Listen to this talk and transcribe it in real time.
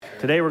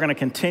Today we're going to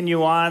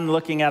continue on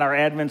looking at our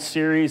Advent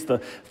series, the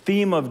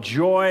theme of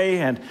joy,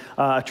 and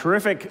a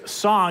terrific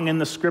song in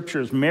the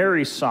Scriptures,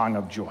 Mary's Song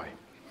of Joy.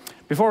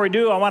 Before we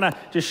do, I want to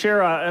just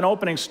share an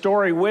opening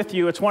story with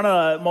you. It's one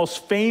of the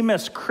most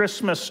famous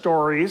Christmas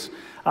stories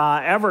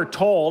ever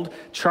told,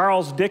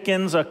 Charles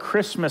Dickens' A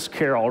Christmas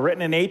Carol,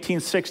 written in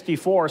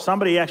 1864.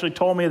 Somebody actually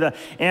told me the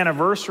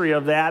anniversary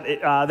of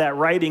that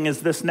writing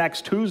is this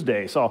next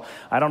Tuesday. So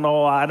I don't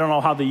know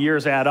how the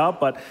years add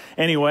up, but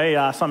anyway,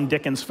 some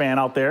Dickens fan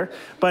out there.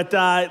 But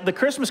the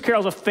Christmas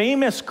Carol is a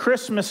famous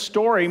Christmas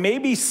story,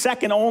 maybe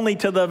second only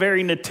to the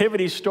very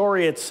nativity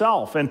story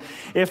itself. And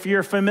if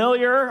you're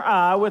familiar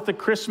with the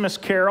Christmas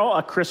Carol,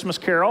 A Christmas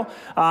Carol,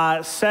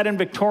 set in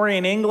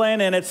Victorian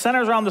England, and it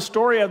centers around the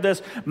story of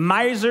this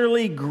miserly,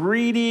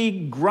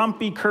 greedy,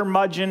 grumpy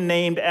curmudgeon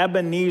named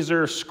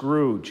Ebenezer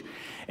Scrooge.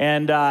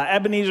 And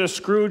Ebenezer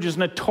Scrooge is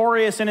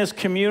notorious in his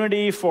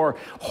community for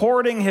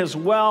hoarding his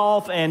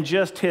wealth and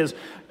just his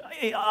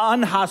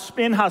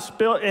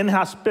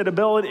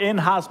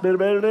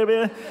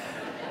inhospitability,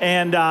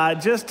 and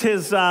just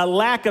his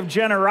lack of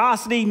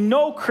generosity,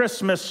 no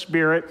Christmas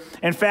spirit.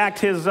 In fact,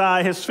 his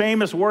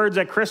famous words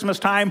at Christmas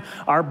time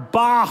are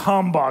bah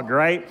humbug,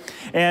 right?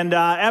 And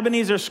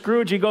Ebenezer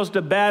Scrooge, he goes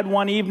to bed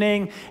one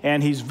evening,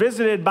 and he's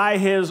visited by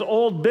his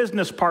old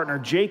business partner,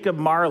 Jacob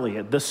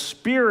Marley, the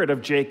spirit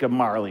of Jacob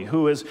Marley,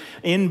 who is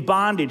in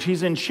bondage.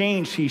 He's in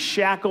chains. He's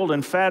shackled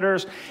in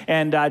fetters.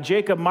 And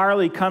Jacob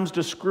Marley comes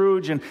to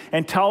Scrooge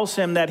and tells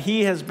him that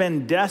he has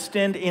been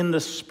destined in the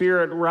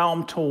spirit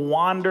realm to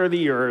wander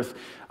the earth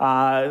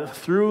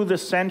through the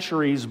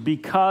centuries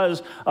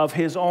because of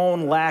his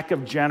own lack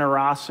of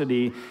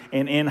generosity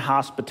and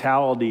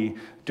inhospitality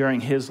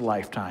during his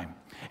lifetime.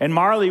 And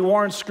Marley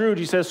warns Scrooge.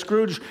 He says,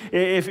 Scrooge,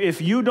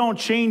 if you don't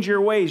change your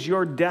ways,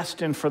 you're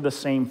destined for the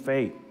same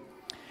fate.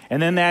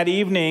 And then that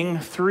evening,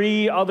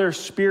 3 other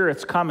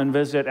spirits come and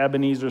visit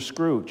Ebenezer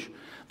Scrooge.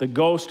 The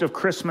ghost of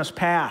Christmas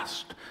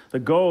past, the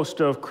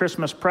ghost of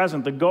Christmas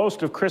present, the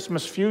ghost of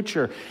Christmas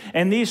future.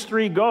 And these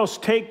 3 ghosts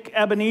take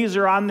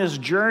Ebenezer on this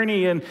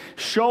journey and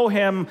show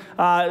him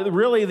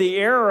really the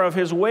error of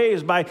his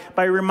ways by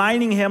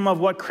reminding him of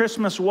what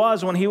Christmas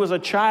was when he was a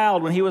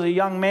child, when he was a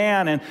young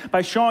man, and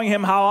by showing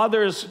him how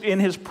others in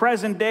his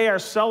present day are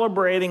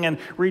celebrating and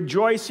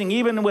rejoicing,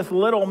 even with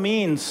little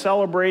means,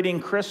 celebrating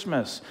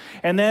Christmas.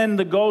 And then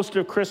the ghost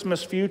of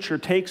Christmas future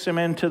takes him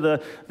into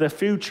the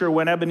future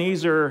when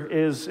Ebenezer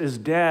is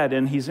dead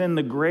and he's in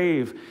the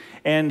grave.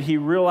 And he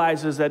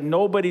realizes that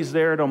nobody's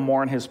there to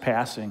mourn his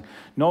passing.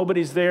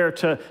 Nobody's there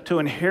to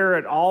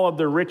inherit all of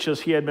the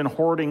riches he had been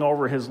hoarding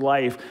over his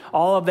life.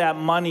 All of that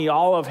money,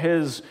 all of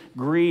his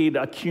greed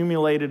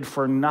accumulated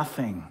for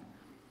nothing.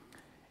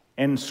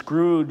 And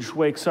Scrooge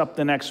wakes up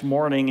the next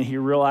morning and he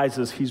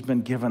realizes he's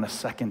been given a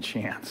second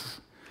chance.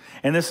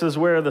 And this is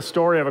where the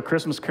story of A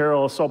Christmas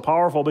Carol is so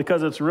powerful,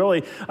 because it's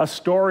really a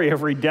story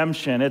of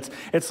redemption.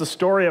 It's the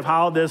story of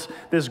how this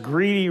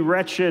greedy,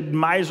 wretched,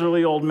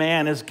 miserly old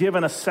man is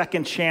given a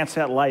second chance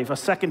at life, a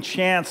second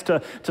chance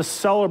to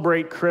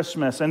celebrate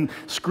Christmas. And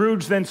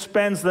Scrooge then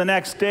spends the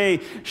next day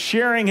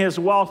sharing his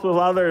wealth with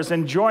others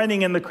and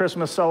joining in the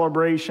Christmas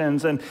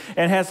celebrations, and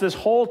has this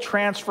whole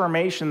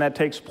transformation that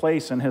takes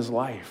place in his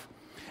life.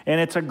 And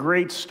it's a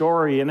great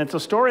story, and it's a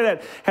story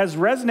that has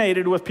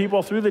resonated with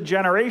people through the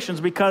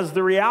generations, because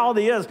the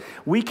reality is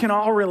we can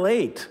all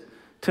relate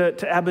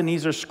to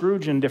Ebenezer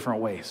Scrooge in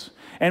different ways.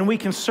 And we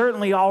can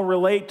certainly all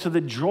relate to the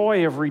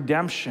joy of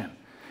redemption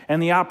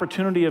and the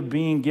opportunity of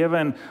being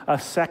given a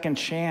second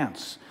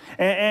chance.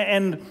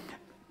 And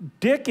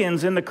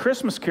Dickens in The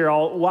Christmas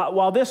Carol,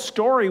 while this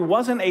story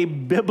wasn't a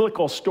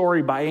biblical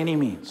story by any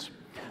means,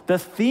 the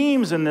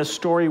themes in this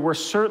story were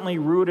certainly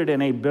rooted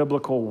in a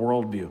biblical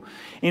worldview.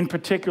 In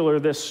particular,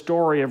 this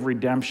story of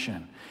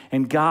redemption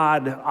and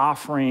God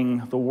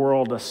offering the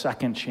world a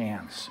second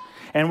chance.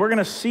 And we're going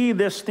to see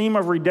this theme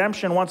of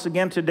redemption once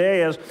again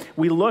today as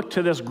we look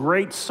to this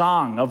great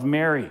song of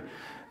Mary.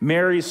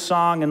 Mary's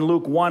song in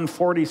Luke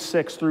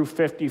 1:46 through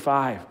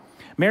 55.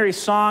 Mary's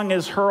song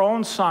is her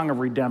own song of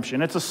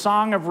redemption. It's a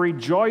song of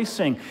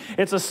rejoicing.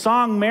 It's a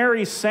song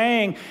Mary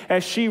sang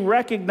as she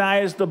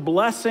recognized the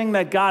blessing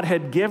that God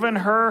had given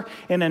her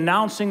in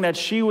announcing that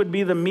she would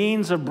be the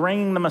means of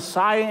bringing the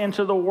Messiah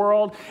into the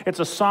world.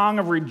 It's a song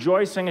of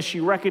rejoicing as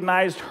she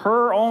recognized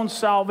her own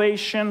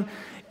salvation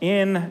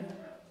in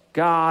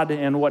God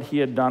and what he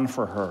had done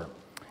for her.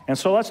 And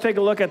so let's take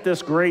a look at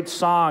this great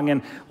song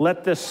and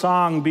let this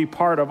song be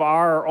part of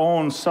our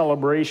own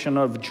celebration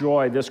of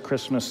joy this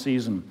Christmas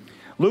season.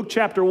 Luke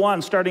chapter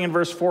 1, starting in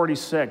verse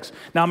 46.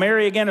 Now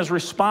Mary again is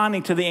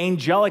responding to the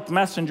angelic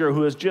messenger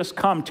who has just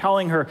come,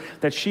 telling her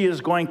that she is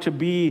going to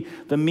be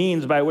the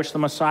means by which the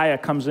Messiah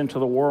comes into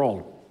the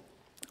world.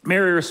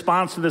 Mary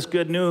responds to this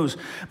good news.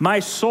 My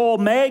soul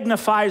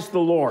magnifies the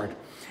Lord,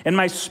 and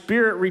my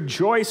spirit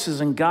rejoices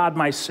in God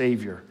my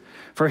Savior.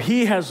 For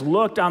he has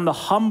looked on the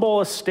humble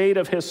estate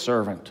of his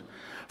servant.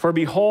 For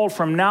behold,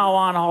 from now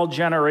on all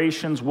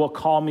generations will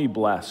call me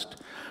blessed.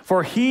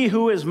 For he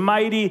who is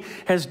mighty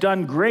has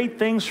done great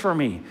things for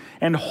me,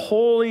 and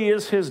holy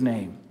is his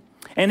name.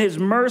 And his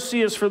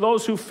mercy is for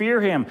those who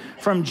fear him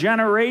from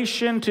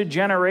generation to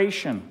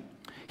generation.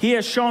 He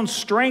has shown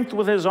strength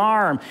with his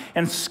arm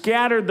and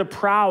scattered the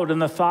proud in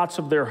the thoughts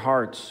of their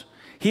hearts.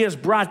 He has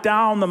brought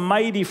down the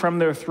mighty from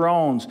their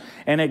thrones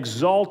and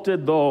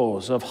exalted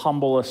those of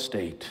humble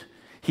estate.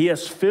 He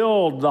has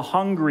filled the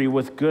hungry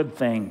with good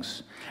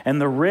things, and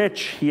the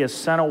rich he has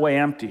sent away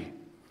empty.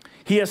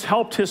 He has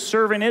helped his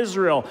servant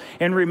Israel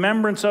in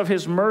remembrance of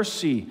his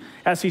mercy,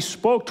 as he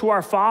spoke to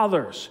our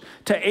fathers,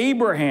 to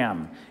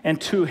Abraham, and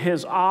to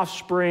his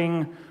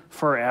offspring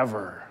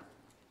forever.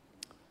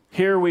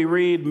 Here we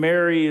read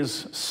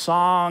Mary's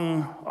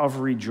song of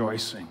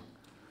rejoicing,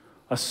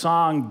 a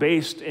song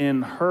based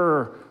in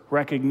her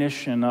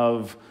recognition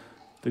of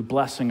the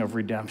blessing of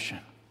redemption.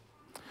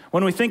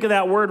 When we think of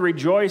that word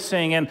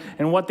rejoicing and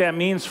what that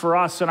means for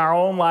us in our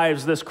own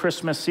lives this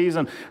Christmas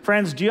season,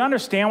 friends, do you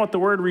understand what the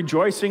word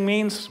rejoicing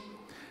means?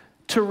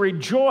 To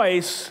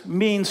rejoice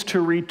means to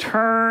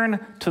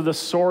return to the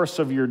source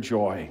of your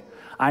joy.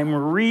 I'm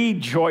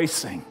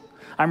rejoicing.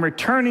 I'm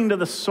returning to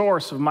the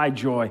source of my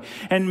joy.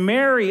 And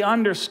Mary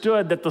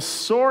understood that the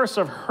source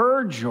of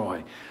her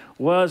joy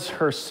was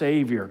her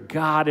Savior,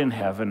 God in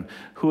heaven,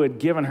 who had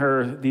given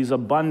her these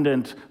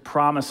abundant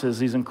promises,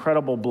 these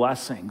incredible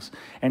blessings,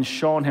 and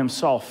shown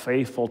himself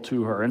faithful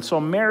to her. And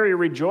so Mary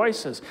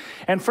rejoices.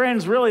 And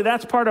friends, really,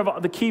 that's part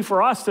of the key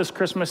for us this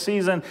Christmas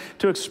season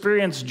to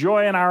experience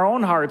joy in our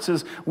own hearts,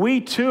 is we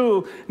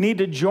too need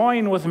to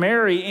join with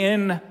Mary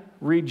in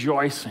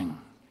rejoicing,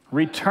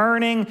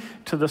 returning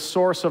to the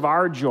source of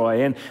our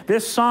joy. And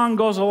this song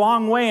goes a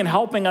long way in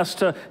helping us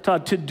to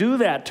do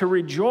that, to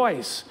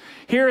rejoice.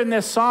 Here in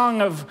this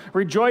song of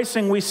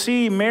rejoicing, we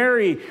see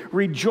Mary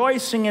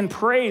rejoicing in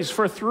praise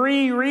for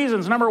three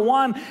reasons. Number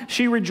one,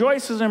 she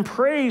rejoices in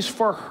praise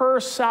for her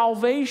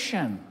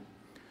salvation.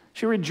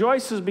 She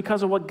rejoices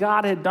because of what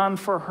God had done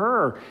for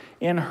her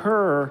in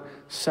her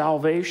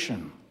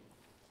salvation.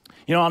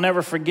 You know, I'll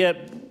never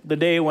forget the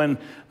day when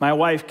my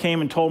wife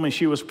came and told me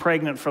she was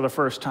pregnant for the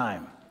first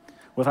time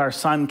with our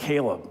son,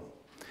 Caleb.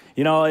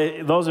 You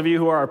know, those of you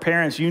who are our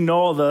parents, you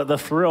know the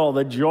thrill,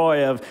 the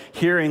joy of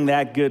hearing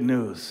that good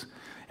news.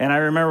 And I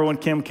remember when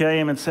Kim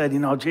came and said, you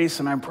know,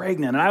 Jason, I'm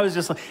pregnant. And I was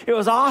just like, it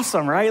was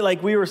awesome, right?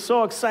 Like, we were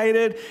so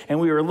excited and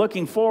we were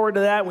looking forward to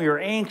that. We were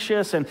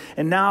anxious. And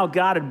now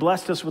God had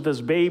blessed us with this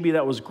baby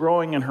that was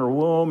growing in her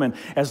womb. And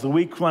as the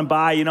weeks went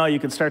by, you know, you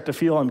could start to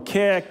feel him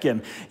kick.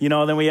 And, you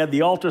know, then we had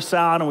the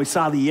ultrasound and we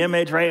saw the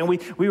image, right? And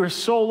we were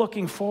so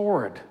looking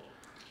forward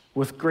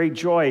with great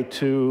joy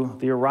to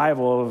the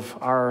arrival of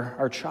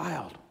our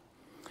child.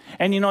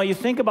 And, you know, you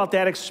think about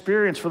that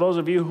experience for those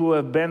of you who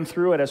have been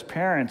through it as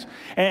parents.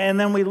 And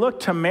then we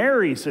look to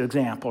Mary's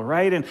example,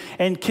 right?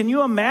 And can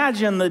you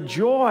imagine the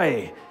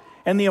joy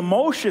and the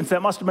emotions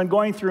that must have been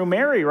going through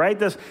Mary, right?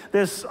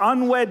 This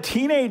unwed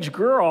teenage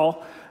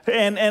girl.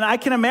 And I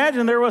can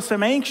imagine there was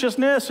some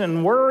anxiousness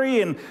and worry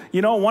and,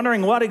 you know,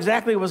 wondering what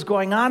exactly was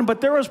going on.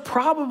 But there was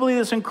probably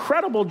this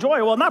incredible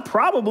joy. Well, not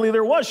probably,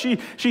 there was.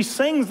 She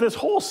sings this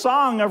whole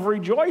song of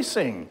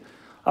rejoicing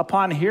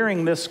upon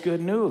hearing this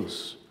good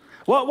news.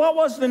 What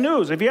was the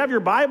news? If you have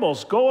your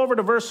Bibles, go over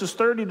to verses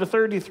 30 to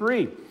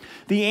 33.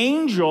 The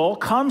angel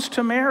comes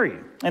to Mary.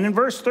 And in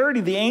verse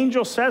 30, the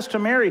angel says to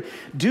Mary,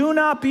 "Do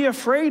not be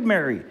afraid,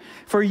 Mary,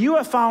 for you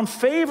have found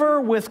favor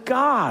with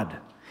God.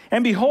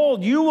 And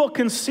behold, you will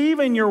conceive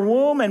in your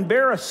womb and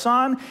bear a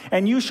son,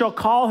 and you shall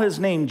call his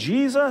name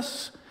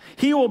Jesus.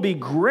 He will be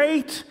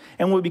great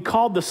and will be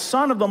called the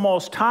Son of the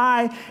Most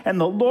High, and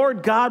the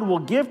Lord God will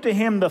give to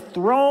him the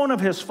throne of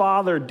his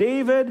father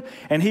David,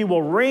 and he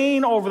will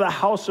reign over the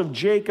house of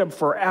Jacob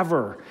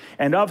forever,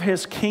 and of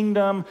his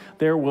kingdom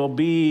there will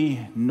be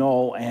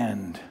no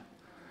end."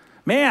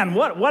 Man,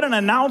 what an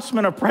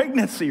announcement of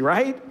pregnancy,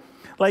 right?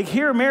 Like,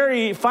 here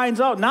Mary finds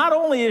out not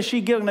only is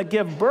she going to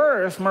give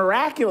birth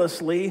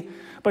miraculously,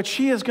 but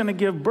she is going to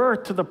give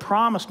birth to the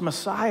promised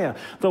Messiah,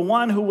 the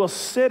one who will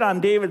sit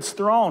on David's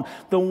throne,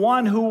 the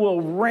one who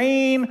will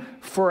reign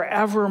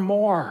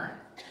forevermore.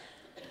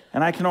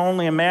 And I can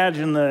only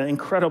imagine the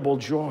incredible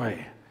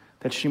joy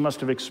that she must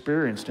have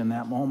experienced in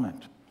that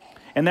moment.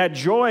 And that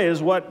joy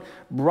is what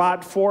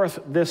brought forth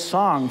this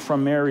song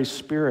from Mary's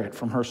spirit,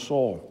 from her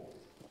soul.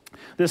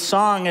 This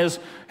song is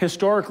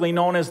historically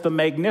known as the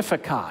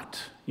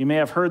Magnificat. You may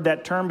have heard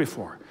that term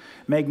before.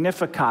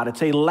 Magnificat.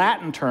 It's a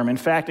Latin term. In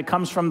fact, it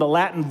comes from the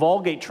Latin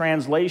Vulgate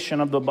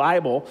translation of the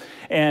Bible,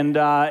 and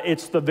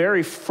it's the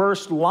very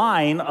first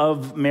line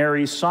of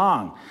Mary's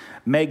song.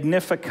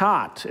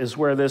 Magnificat is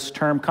where this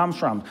term comes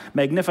from.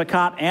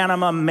 Magnificat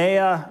anima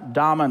mea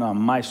Dominum.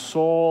 My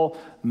soul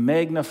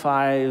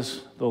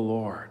magnifies the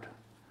Lord.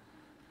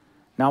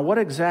 Now, what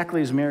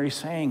exactly is Mary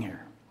saying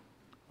here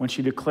when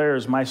she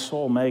declares, "My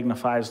soul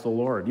magnifies the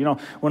Lord"? You know,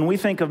 when we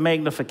think of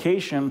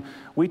magnification,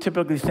 we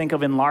typically think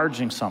of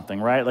enlarging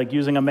something, right? Like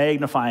using a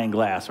magnifying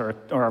glass or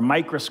a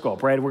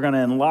microscope, right? We're going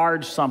to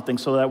enlarge something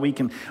so that we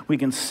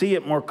can see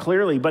it more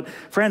clearly. But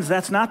friends,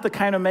 that's not the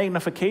kind of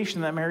magnification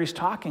that Mary's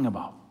talking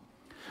about.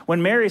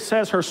 When Mary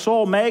says her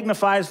soul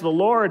magnifies the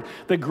Lord,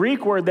 the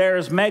Greek word there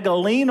is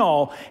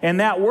megalino, and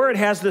that word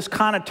has this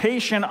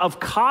connotation of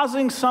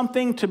causing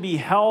something to be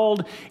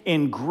held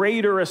in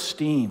greater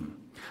esteem.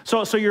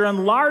 So you're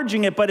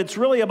enlarging it, but it's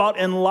really about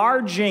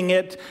enlarging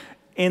it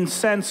in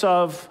sense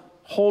of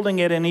holding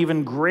it in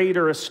even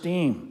greater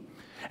esteem.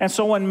 And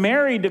so when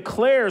Mary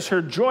declares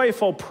her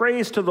joyful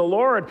praise to the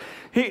Lord,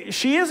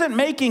 she isn't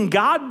making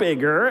God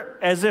bigger,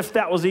 as if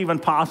that was even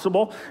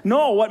possible.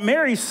 No, what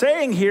Mary's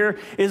saying here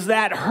is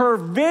that her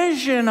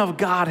vision of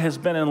God has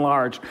been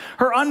enlarged.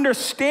 Her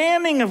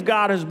understanding of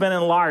God has been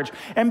enlarged.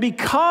 And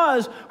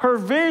because her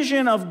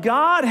vision of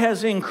God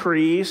has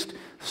increased,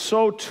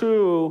 so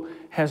too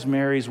has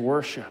Mary's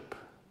worship.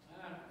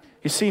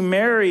 You see,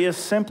 Mary is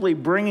simply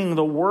bringing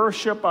the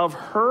worship of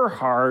her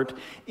heart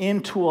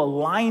into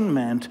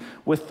alignment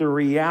with the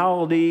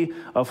reality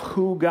of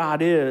who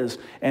God is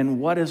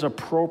and what is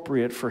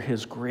appropriate for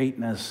his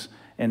greatness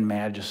and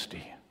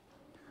majesty.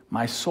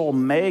 My soul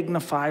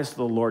magnifies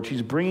the Lord.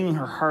 She's bringing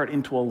her heart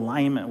into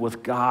alignment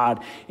with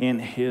God in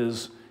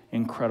his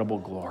incredible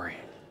glory.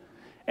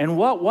 And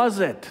what was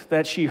it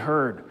that she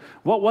heard?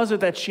 What was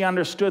it that she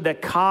understood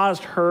that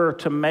caused her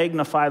to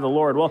magnify the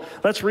Lord? Well,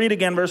 let's read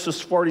again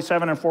verses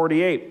 47 and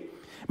 48.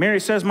 Mary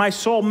says, my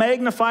soul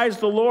magnifies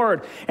the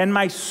Lord, and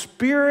my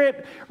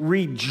spirit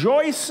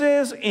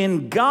rejoices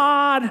in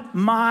God,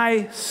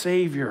 my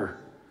Savior.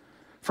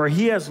 For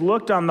he has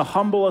looked on the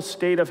humble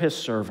estate of his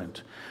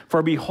servant.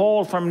 For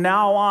behold, from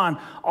now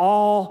on,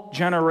 all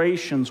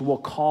generations will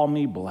call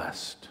me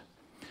blessed.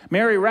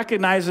 Mary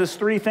recognizes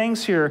three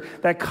things here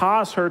that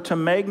cause her to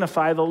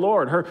magnify the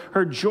Lord.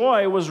 Her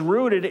joy was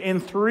rooted in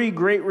three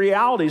great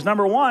realities.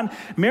 Number one,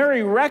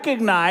 Mary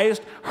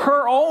recognized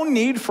her own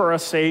need for a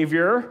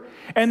Savior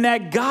and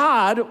that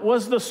God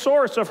was the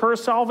source of her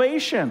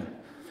salvation.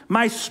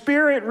 My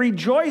spirit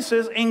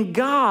rejoices in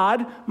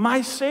God,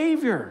 my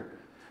Savior.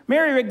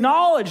 Mary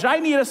acknowledged, I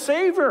need a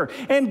Savior,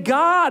 and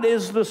God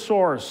is the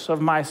source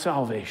of my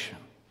salvation.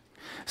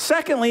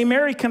 Secondly,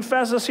 Mary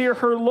confesses here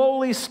her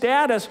lowly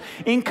status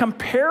in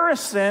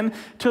comparison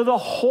to the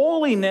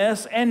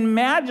holiness and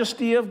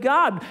majesty of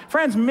God.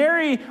 Friends,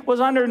 Mary was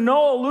under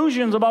no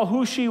illusions about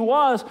who she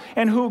was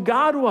and who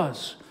God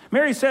was.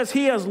 Mary says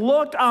he has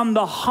looked on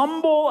the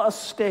humble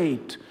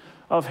estate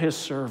of his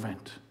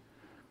servant.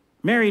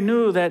 Mary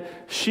knew that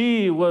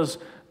she was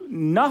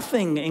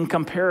nothing in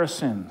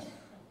comparison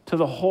to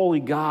the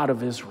holy God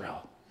of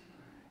Israel.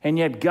 And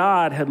yet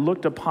God had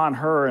looked upon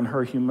her in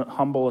her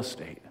humble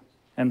estate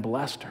and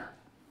blessed her.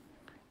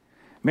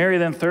 Mary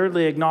then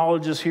thirdly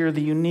acknowledges here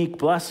the unique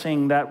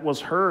blessing that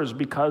was hers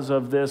because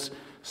of this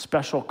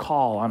special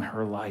call on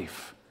her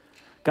life.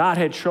 God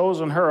had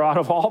chosen her out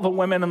of all the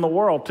women in the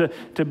world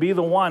to be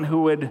the one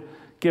who would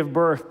give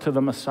birth to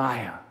the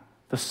Messiah,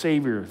 the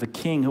Savior, the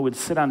King who would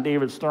sit on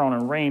David's throne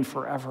and reign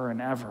forever and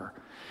ever.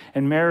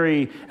 And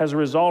Mary, as a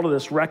result of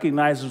this,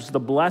 recognizes the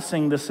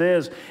blessing this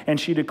is, and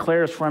she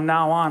declares, from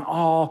now on,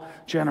 all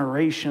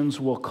generations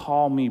will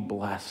call me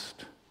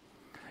blessed.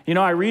 You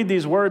know, I read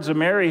these words of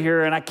Mary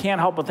here, and I can't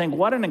help but think,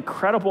 what an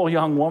incredible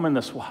young woman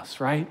this was,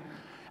 right?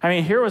 I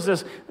mean, here was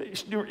this,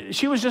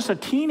 she was just a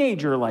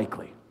teenager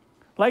likely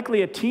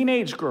a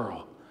teenage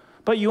girl.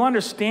 But you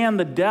understand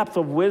the depth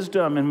of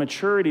wisdom and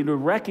maturity to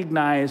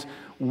recognize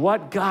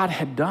what God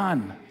had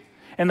done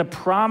and the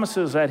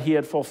promises that he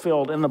had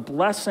fulfilled and the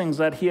blessings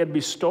that he had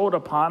bestowed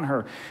upon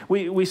her.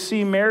 We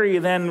see Mary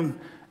then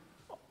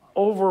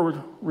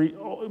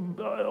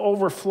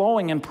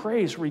overflowing in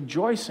praise,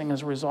 rejoicing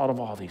as a result of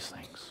all these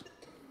things.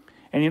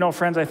 And you know,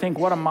 friends, I think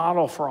what a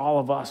model for all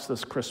of us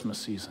this Christmas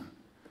season.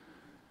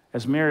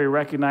 As Mary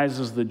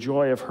recognizes the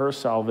joy of her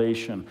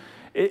salvation,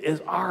 it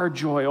is our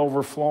joy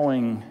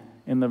overflowing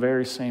in the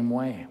very same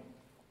way.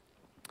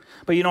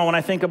 But you know, when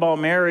I think about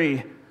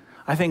Mary,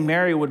 I think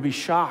Mary would be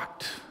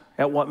shocked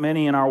at what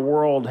many in our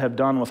world have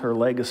done with her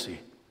legacy.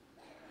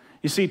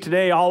 You see,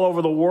 today, all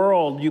over the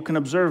world, you can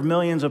observe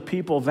millions of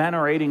people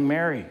venerating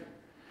Mary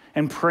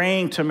and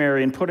praying to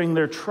Mary and putting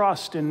their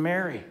trust in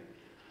Mary.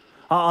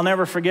 I'll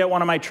never forget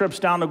one of my trips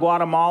down to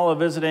Guatemala,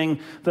 visiting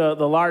the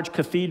large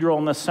cathedral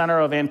in the center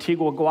of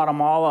Antigua,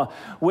 Guatemala,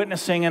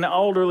 witnessing an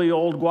elderly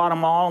old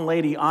Guatemalan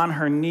lady on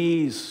her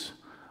knees,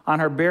 on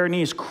her bare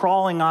knees,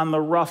 crawling on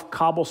the rough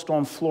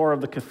cobblestone floor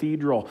of the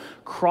cathedral,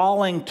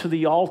 crawling to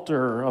the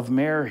altar of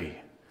Mary,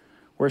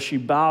 where she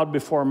bowed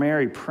before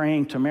Mary,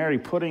 praying to Mary,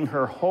 putting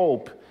her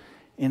hope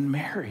in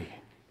Mary.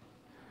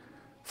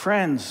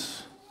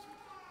 Friends,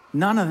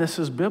 none of this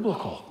is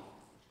biblical.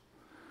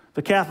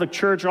 The Catholic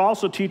Church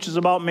also teaches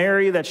about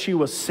Mary that she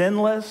was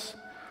sinless,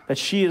 that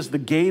she is the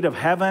gate of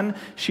heaven,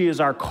 she is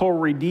our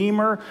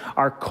co-redeemer,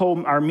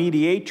 our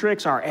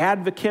mediatrix, our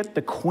advocate,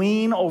 the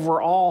queen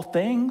over all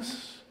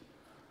things.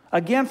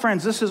 Again,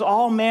 friends, this is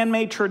all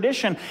man-made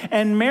tradition,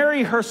 and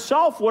Mary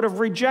herself would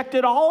have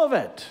rejected all of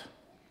it.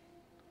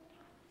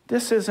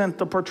 This isn't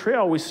the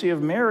portrayal we see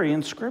of Mary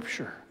in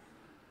Scripture.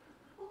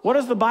 What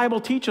does the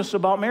Bible teach us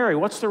about Mary?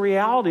 What's the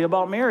reality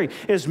about Mary?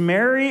 Is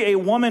Mary a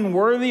woman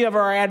worthy of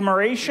our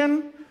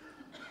admiration?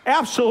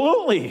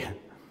 Absolutely.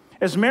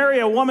 Is Mary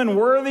a woman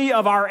worthy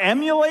of our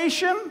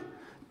emulation?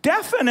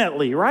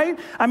 Definitely, right?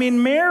 I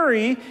mean,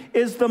 Mary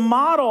is the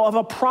model of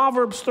a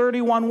Proverbs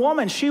 31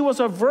 woman. She was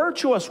a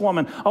virtuous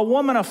woman, a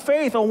woman of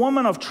faith, a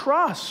woman of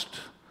trust.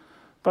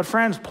 But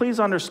friends, please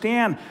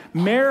understand,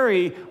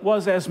 Mary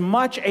was as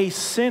much a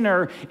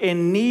sinner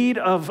in need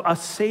of a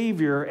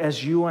Savior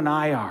as you and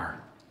I are.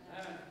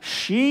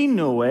 She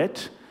knew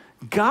it,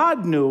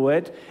 God knew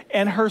it,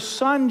 and her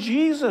son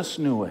Jesus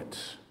knew it.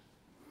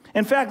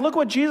 In fact, look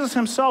what Jesus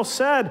himself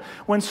said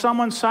when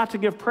someone sought to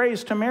give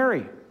praise to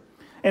Mary.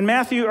 In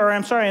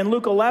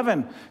Luke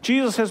 11,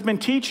 Jesus has been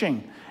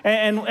teaching,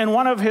 and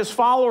one of his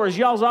followers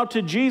yells out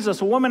to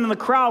Jesus. A woman in the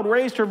crowd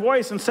raised her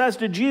voice and says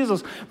to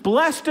Jesus,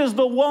 "Blessed is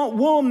the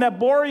womb that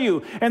bore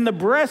you, and the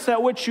breasts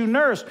at which you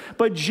nursed."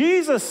 But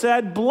Jesus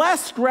said,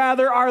 "Blessed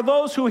rather are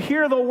those who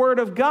hear the word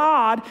of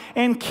God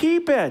and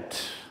keep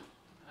it."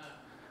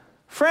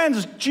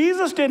 Friends,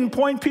 Jesus didn't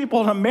point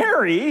people to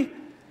Mary.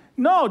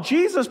 No,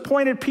 Jesus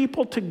pointed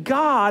people to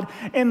God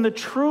and the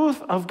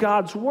truth of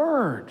God's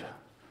word.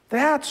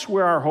 That's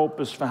where our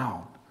hope is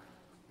found.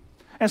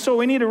 And so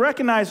we need to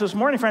recognize this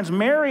morning, friends,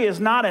 Mary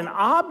is not an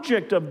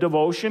object of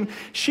devotion.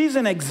 She's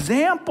an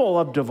example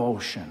of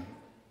devotion.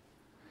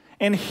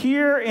 And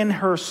here in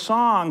her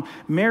song,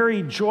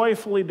 Mary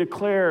joyfully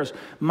declares,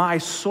 "My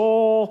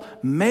soul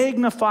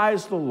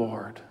magnifies the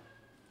Lord,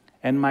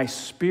 and my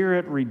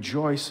spirit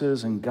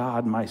rejoices in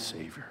God my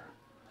Savior."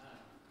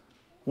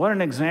 What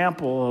an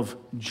example of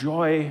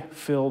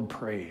joy-filled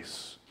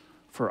praise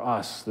for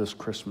us this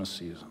Christmas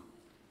season.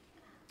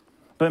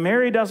 But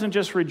Mary doesn't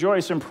just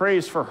rejoice and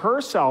praise for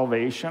her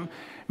salvation.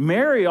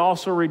 Mary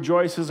also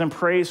rejoices and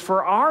prays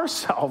for our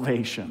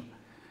salvation.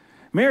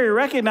 Mary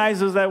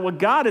recognizes that what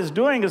God is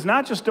doing is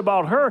not just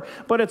about her,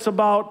 but it's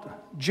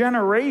about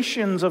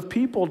generations of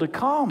people to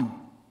come.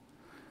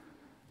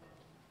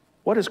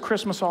 What is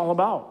Christmas all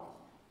about?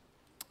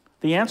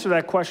 The answer to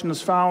that question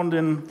is found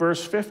in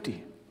verse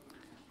 50.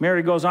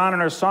 Mary goes on in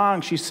her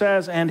song. She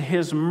says, "And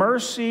his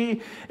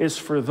mercy is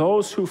for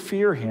those who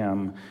fear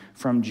him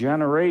from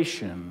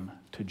generation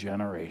to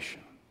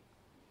generation."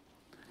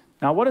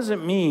 Now, what does it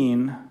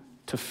mean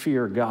to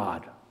fear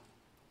God?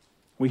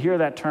 We hear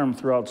that term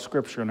throughout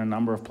Scripture in a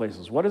number of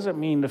places. What does it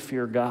mean to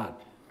fear God?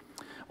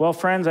 Well,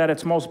 friends, at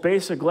its most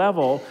basic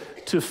level,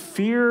 to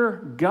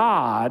fear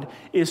God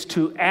is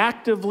to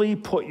actively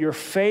put your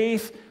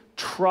faith,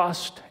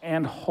 trust,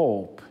 and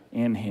hope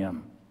in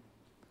him.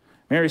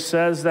 Mary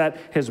says that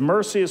his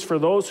mercy is for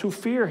those who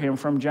fear him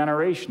from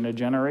generation to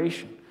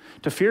generation.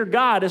 To fear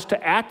God is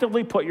to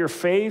actively put your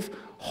faith,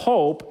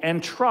 hope,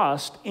 and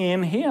trust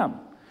in him.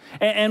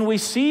 And we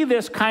see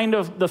this kind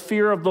of the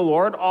fear of the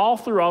Lord all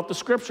throughout the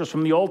Scriptures,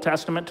 from the Old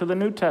Testament to the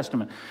New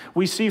Testament.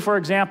 We see, for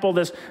example,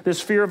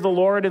 this fear of the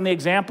Lord in the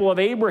example of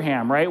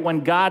Abraham, right? When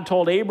God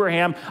told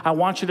Abraham, "I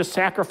want you to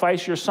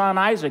sacrifice your son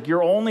Isaac,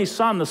 your only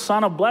son, the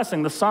son of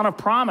blessing, the son of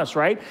promise,"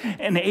 right?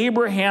 And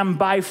Abraham,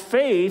 by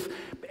faith,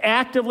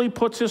 actively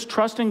puts his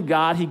trust in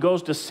God. He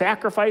goes to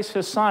sacrifice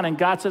his son, and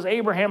God says,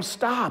 "Abraham,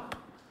 stop."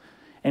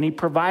 And he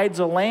provides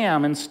a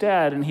lamb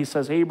instead, and he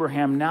says,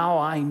 "Abraham, now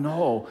I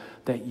know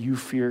that you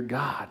fear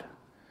God."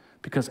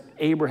 Because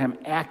Abraham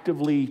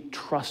actively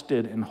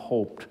trusted and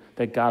hoped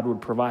that God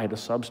would provide a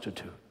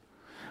substitute.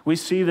 We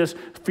see this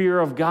fear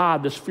of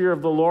God, this fear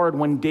of the Lord,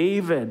 when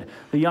David,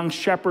 the young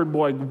shepherd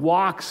boy,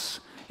 walks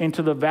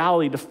into the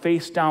valley to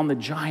face down the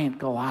giant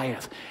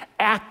Goliath,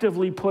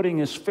 actively putting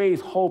his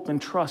faith, hope,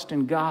 and trust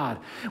in God.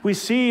 We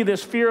see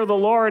this fear of the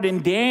Lord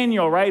in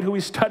Daniel, right, who we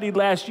studied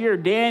last year.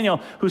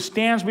 Daniel, who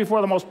stands before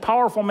the most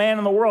powerful man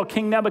in the world,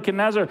 King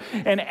Nebuchadnezzar,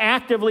 and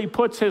actively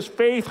puts his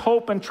faith,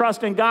 hope, and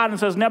trust in God and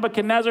says,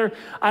 "Nebuchadnezzar,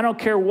 I don't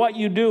care what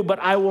you do, but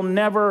I will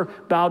never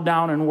bow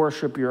down and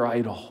worship your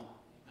idol."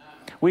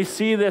 We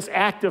see this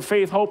act of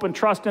faith, hope, and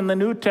trust in the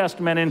New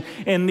Testament, and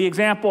in the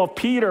example of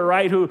Peter,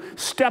 right, who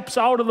steps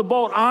out of the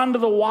boat onto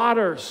the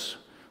waters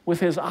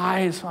with his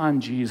eyes on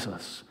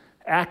Jesus,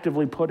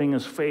 actively putting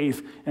his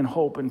faith and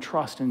hope and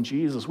trust in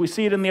Jesus. We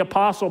see it in the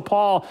Apostle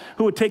Paul,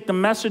 who would take the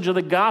message of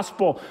the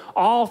gospel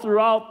all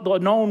throughout the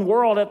known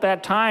world at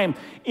that time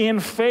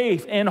in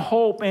faith, in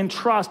hope, in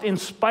trust, in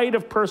spite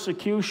of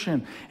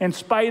persecution, in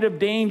spite of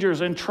dangers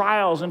and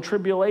trials and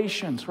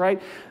tribulations,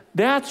 right?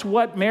 That's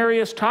what Mary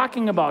is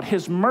talking about.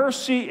 His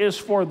mercy is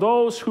for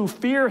those who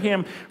fear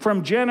him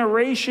from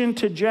generation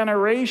to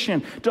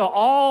generation, to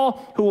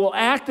all who will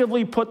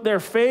actively put their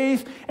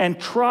faith and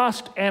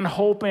trust and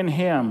hope in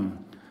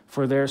him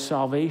for their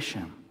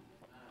salvation.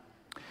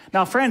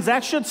 Now, friends,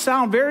 that should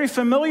sound very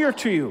familiar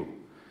to you,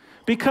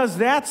 because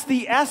that's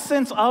the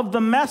essence of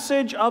the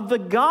message of the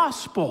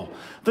gospel,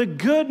 the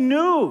good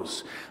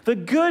news. The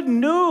good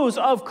news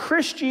of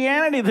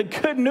Christianity, the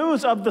good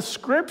news of the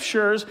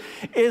Scriptures,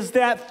 is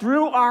that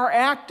through our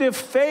active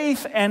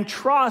faith and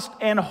trust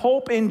and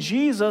hope in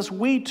Jesus,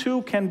 we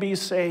too can be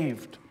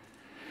saved.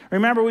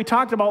 Remember, we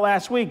talked about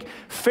last week,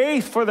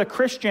 faith for the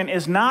Christian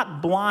is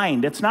not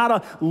blind. It's not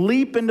a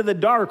leap into the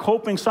dark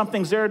hoping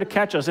something's there to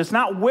catch us. It's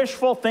not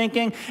wishful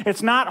thinking.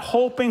 It's not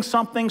hoping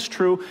something's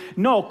true.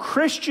 No,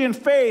 Christian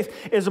faith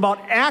is about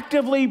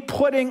actively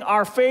putting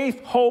our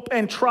faith, hope,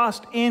 and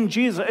trust in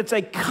Jesus. It's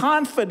a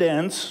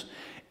confidence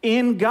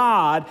in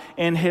God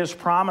and his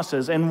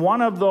promises. And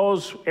one of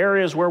those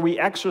areas where we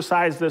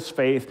exercise this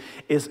faith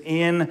is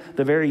in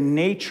the very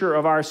nature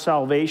of our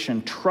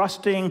salvation,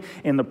 trusting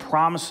in the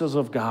promises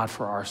of God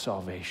for our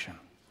salvation.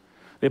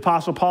 The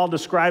Apostle Paul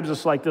describes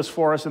this like this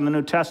for us in the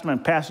New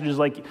Testament, passages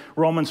like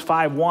Romans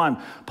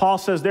 5:1. Paul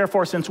says,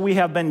 therefore, since we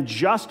have been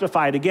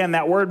justified, again,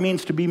 that word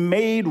means to be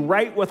made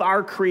right with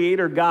our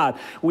Creator God.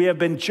 We have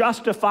been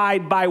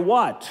justified by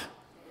what?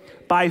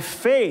 By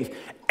faith.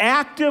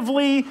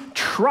 Actively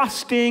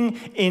trusting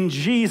in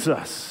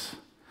Jesus.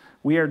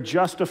 We are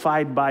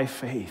justified by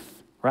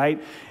faith,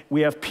 right?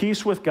 We have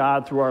peace with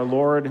God through our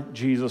Lord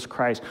Jesus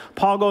Christ.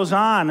 Paul goes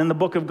on in the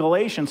book of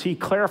Galatians. He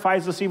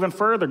clarifies this even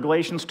further.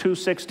 Galatians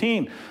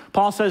 2:16.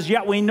 Paul says,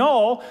 yet we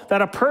know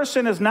that a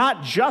person is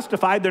not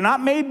justified. They're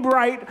not made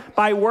right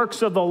by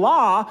works of the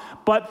law,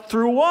 but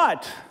through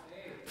what?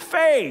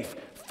 Faith.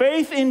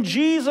 Faith in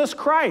Jesus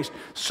Christ.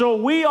 So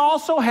we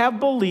also have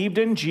believed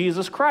in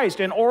Jesus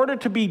Christ in order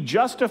to be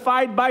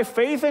justified by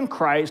faith in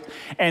Christ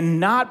and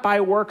not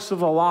by works of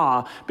the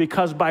law,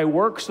 because by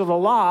works of the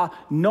law,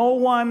 no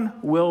one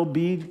will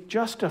be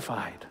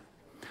justified.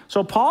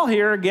 So Paul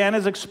here again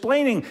is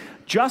explaining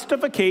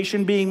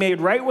justification, being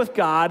made right with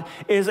God,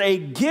 is a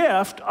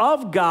gift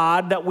of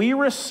God that we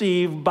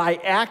receive by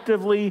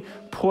actively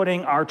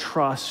putting our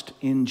trust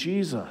in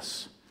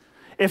Jesus.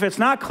 If it's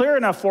not clear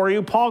enough for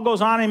you, Paul goes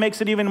on and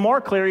makes it even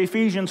more clear,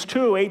 Ephesians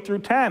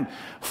 2:8-10.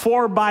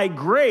 For by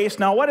grace,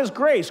 now what is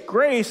grace?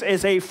 Grace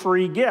is a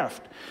free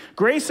gift.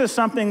 Grace is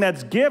something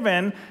that's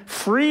given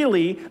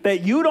freely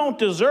that you don't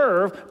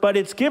deserve, but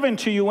it's given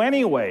to you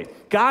anyway.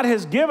 God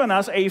has given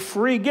us a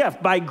free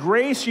gift. By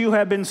grace you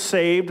have been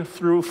saved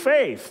through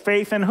faith.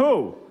 Faith in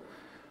who?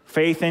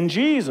 Faith in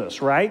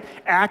Jesus, right?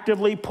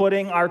 Actively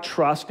putting our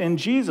trust in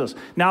Jesus.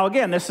 Now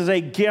again, this is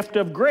a gift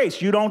of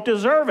grace. You don't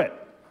deserve it.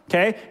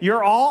 Okay,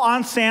 you're all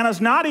on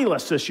Santa's naughty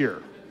list this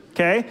year.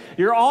 Okay,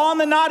 you're all on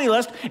the naughty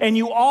list, and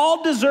you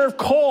all deserve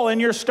coal in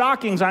your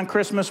stockings on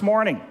Christmas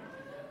morning.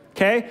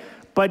 Okay,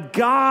 but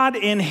God,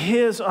 in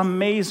his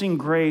amazing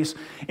grace,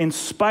 in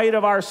spite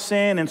of our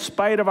sin, in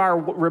spite of our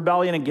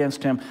rebellion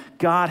against him,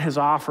 God has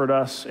offered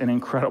us an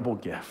incredible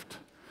gift.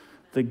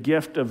 The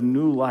gift of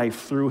new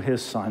life through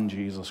his Son,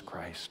 Jesus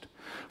Christ.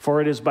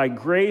 For it is by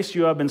grace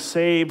you have been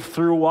saved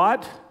through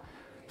what?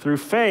 Through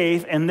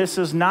faith, and this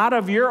is not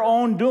of your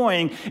own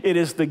doing. It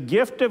is the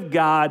gift of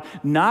God,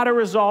 not a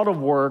result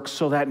of works,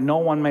 so that no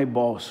one may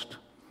boast.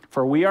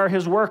 For we are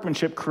his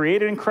workmanship,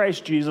 created in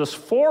Christ Jesus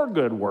for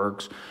good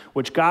works,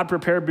 which God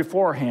prepared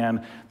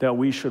beforehand that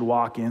we should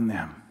walk in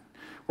them.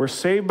 We're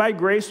saved by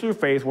grace through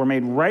faith. We're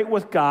made right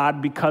with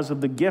God because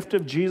of the gift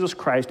of Jesus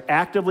Christ,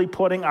 actively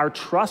putting our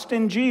trust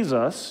in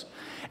Jesus.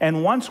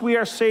 And once we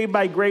are saved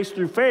by grace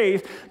through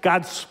faith,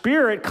 God's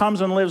Spirit comes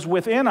and lives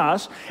within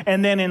us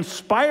and then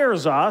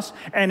inspires us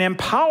and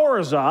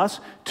empowers us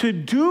to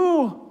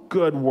do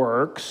good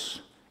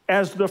works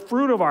as the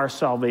fruit of our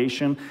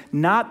salvation,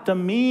 not the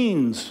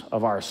means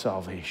of our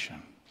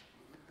salvation.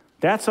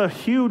 That's a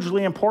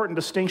hugely important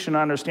distinction to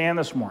understand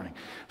this morning.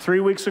 3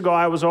 weeks ago,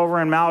 I was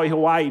over in Maui,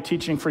 Hawaii,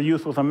 teaching for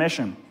Youth with a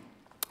Mission.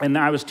 And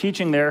I was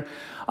teaching there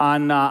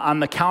on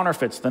the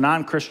counterfeits, the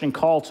non-Christian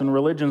cults and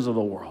religions of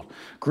the world.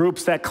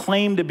 Groups that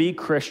claim to be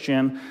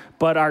Christian,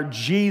 but are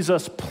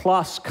Jesus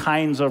plus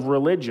kinds of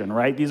religion,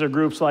 right? These are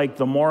groups like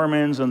the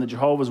Mormons and the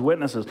Jehovah's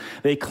Witnesses.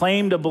 They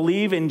claim to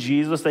believe in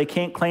Jesus. They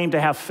can't claim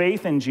to have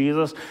faith in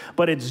Jesus,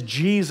 but it's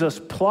Jesus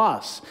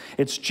plus.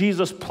 It's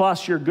Jesus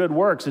plus your good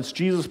works. It's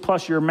Jesus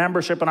plus your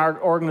membership in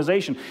our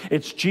organization.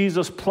 It's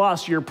Jesus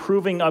plus your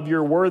proving of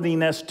your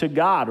worthiness to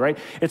God, right?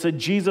 It's a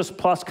Jesus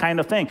plus kind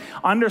of thing.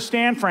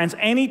 Understand, friends,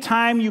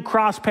 anytime you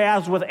cross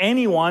paths with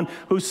anyone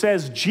who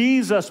says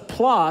Jesus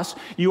plus,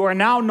 you are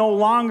now no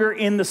longer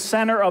in the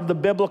center of the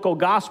biblical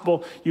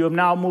gospel. You have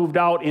now moved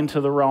out into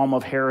the realm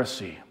of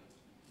heresy.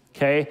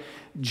 Okay?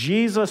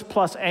 Jesus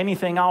plus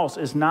anything else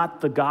is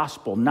not the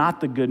gospel, not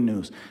the good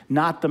news,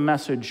 not the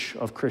message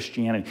of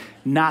Christianity,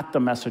 not the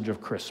message of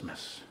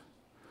Christmas.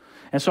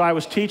 And so I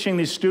was teaching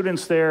these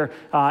students there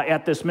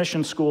at this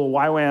mission school,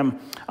 YWAM,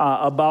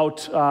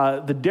 about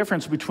the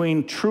difference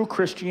between true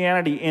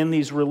Christianity in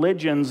these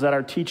religions that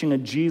are teaching a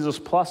Jesus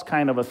plus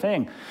kind of a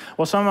thing.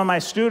 Well, some of my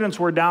students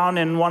were down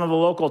in one of the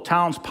local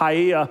towns,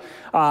 Paia,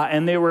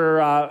 and they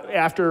were,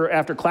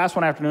 after class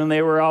one afternoon,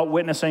 they were out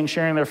witnessing,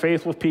 sharing their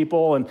faith with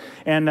people,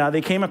 and they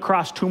came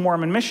across 2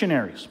 Mormon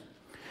missionaries.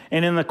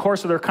 And in the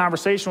course of their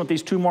conversation with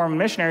these 2 Mormon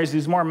missionaries,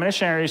 these Mormon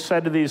missionaries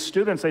said to these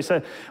students, they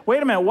said,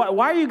 wait a minute,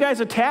 why are you guys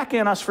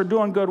attacking us for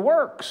doing good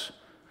works?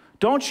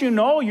 Don't you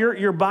know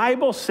your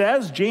Bible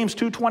says, James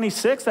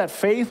 2:26, that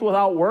faith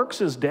without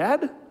works is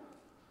dead?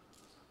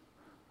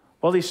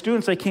 Well, these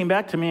students, they came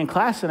back to me in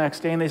class the next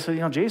day and they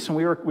said, Jason,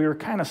 we were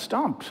kind of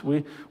stumped.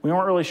 We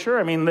weren't really sure.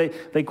 I mean,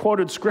 they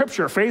quoted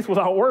scripture, faith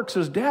without works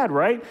is dead,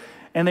 right?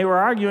 And they were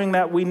arguing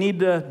that we need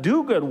to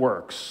do good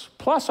works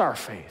plus our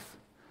faith.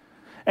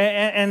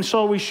 And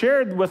so we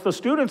shared with the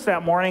students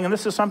that morning, and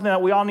this is something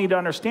that we all need to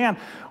understand,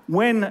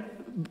 when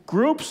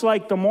groups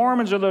like the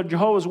Mormons or the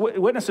Jehovah's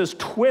Witnesses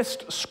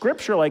twist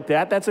scripture like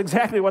that, that's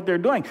exactly what they're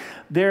doing.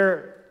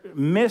 They're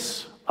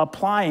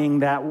misapplying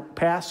that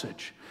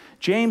passage.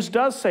 James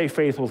does say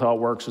faith without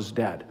works is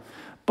dead.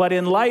 But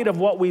in light of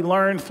what we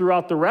learned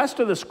throughout the rest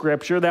of the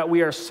scripture, that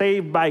we are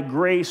saved by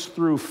grace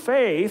through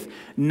faith,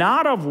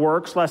 not of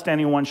works, lest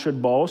anyone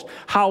should boast.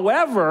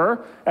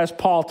 However, as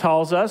Paul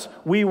tells us,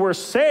 we were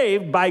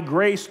saved by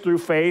grace through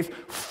faith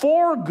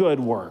for good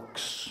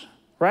works,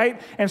 right?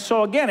 And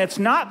so again, it's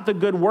not the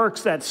good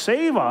works that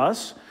save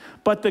us,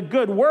 but the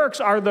good works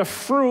are the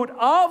fruit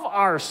of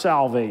our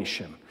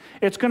salvation.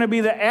 It's going to be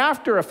the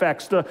after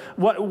effects,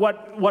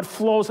 what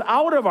flows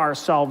out of our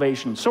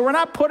salvation. So we're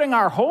not putting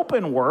our hope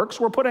in works.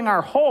 We're putting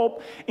our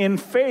hope in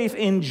faith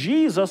in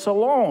Jesus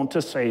alone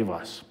to save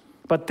us.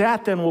 But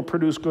that then will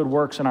produce good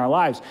works in our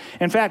lives.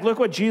 In fact, look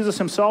what Jesus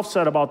himself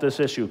said about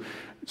this issue.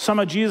 Some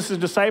of Jesus'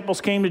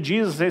 disciples came to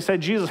Jesus. They said,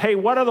 Jesus, hey,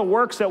 what are the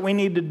works that we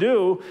need to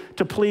do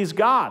to please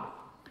God?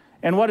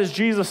 And what does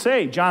Jesus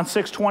say? John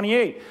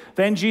 6:28.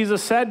 Then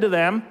Jesus said to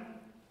them,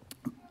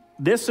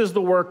 this is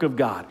the work of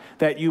God,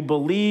 that you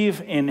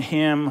believe in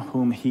him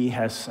whom he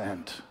has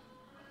sent.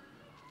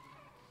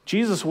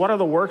 Jesus, what are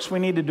the works we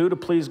need to do to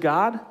please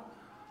God?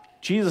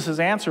 Jesus'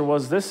 answer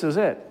was, this is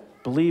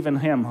it. Believe in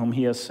him whom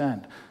he has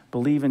sent.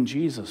 Believe in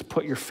Jesus.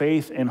 Put your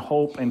faith and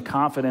hope and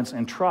confidence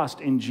and trust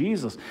in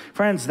Jesus.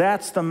 Friends,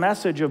 that's the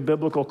message of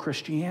biblical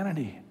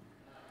Christianity.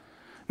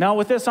 Now,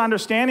 with this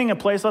understanding in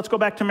place, let's go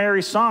back to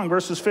Mary's song,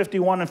 verses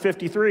 51 and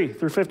 53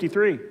 through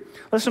 53.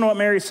 Listen to what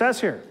Mary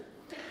says here.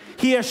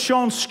 He has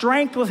shown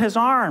strength with his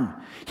arm.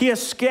 He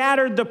has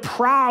scattered the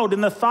proud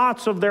in the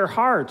thoughts of their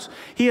hearts.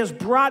 He has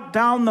brought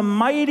down the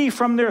mighty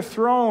from their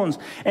thrones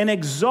and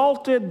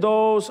exalted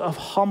those of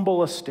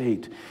humble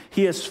estate.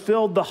 He has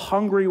filled the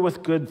hungry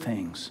with good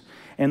things,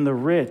 and the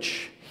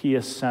rich he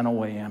has sent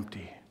away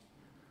empty.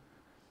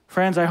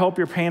 Friends, I hope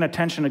you're paying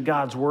attention to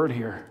God's word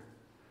here.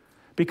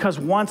 Because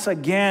once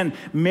again,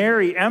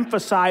 Mary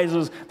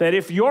emphasizes that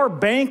if you're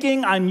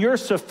banking on your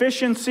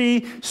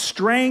sufficiency,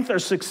 strength, or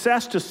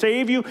success to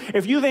save you,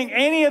 if you think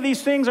any of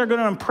these things are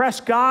going to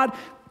impress God,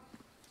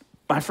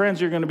 my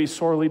friends, you're going to be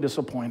sorely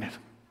disappointed.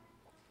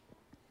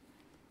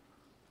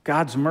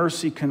 God's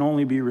mercy can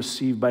only be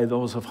received by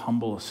those of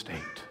humble estate,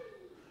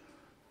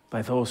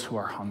 by those who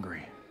are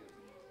hungry.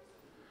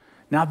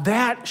 Now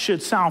that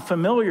should sound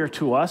familiar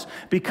to us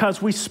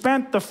because we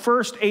spent the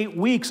first 8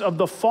 weeks of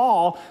the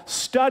fall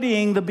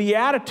studying the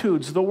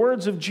Beatitudes, the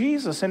words of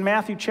Jesus in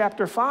Matthew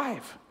chapter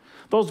 5.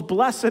 Those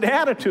blessed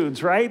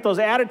attitudes, right? Those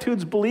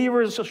attitudes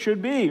believers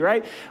should be,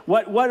 right?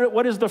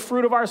 What is the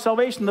fruit of our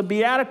salvation? The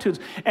Beatitudes.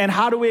 And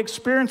how do we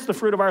experience the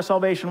fruit of our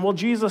salvation? Well,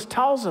 Jesus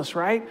tells us,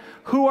 right?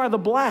 Who are the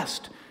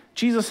blessed?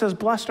 Jesus says,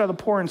 blessed are the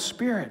poor in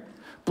spirit.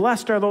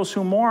 Blessed are those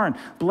who mourn.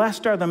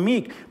 Blessed are the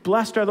meek.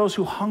 Blessed are those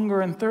who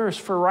hunger and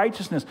thirst for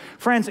righteousness.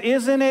 Friends,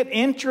 isn't it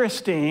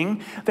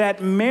interesting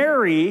that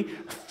Mary,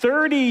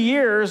 30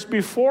 years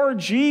before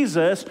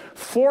Jesus,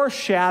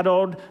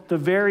 foreshadowed the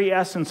very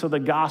essence of the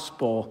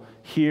gospel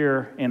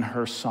here in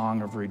her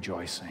song of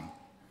rejoicing?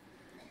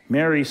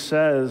 Mary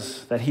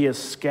says that he has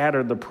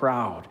scattered the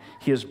proud.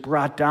 He has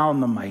brought down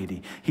the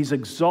mighty. He's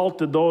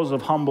exalted those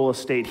of humble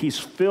estate. He's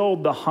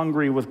filled the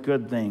hungry with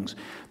good things.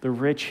 The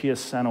rich he has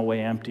sent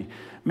away empty.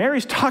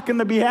 Mary's talking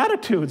the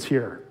Beatitudes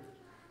here.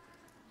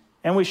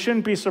 And we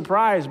shouldn't be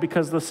surprised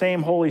because the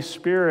same Holy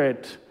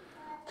Spirit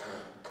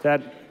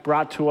that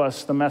brought to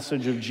us the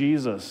message of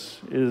Jesus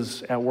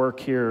is at work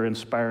here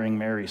inspiring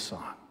Mary's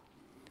song.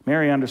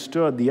 Mary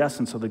understood the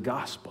essence of the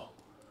gospel,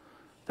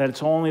 that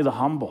it's only the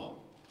humble.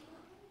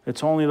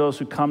 It's only those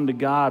who come to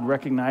God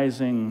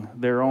recognizing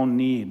their own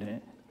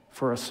need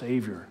for a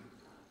Savior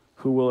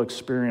who will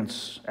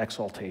experience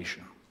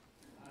exaltation.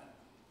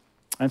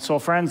 And so,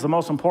 friends, the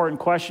most important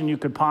question you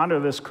could ponder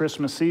this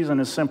Christmas season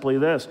is simply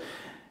this.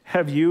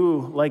 Have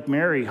you, like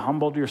Mary,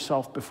 humbled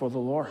yourself before the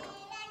Lord?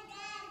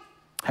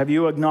 Have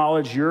you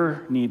acknowledged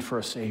your need for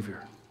a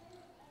Savior?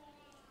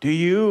 Do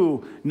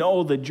you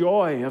know the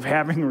joy of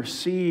having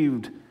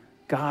received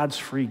God's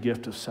free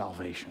gift of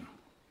salvation?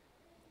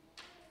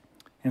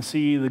 And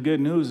see, the good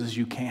news is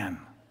you can.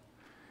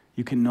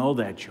 You can know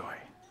that joy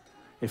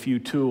if you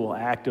too will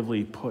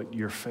actively put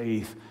your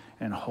faith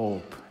and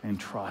hope and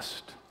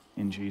trust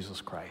in Jesus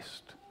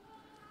Christ.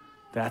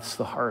 That's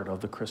the heart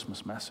of the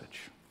Christmas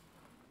message.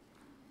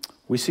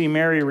 We see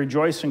Mary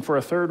rejoicing for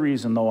a third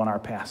reason, though, in our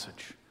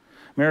passage.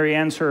 Mary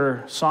ends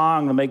her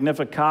song, the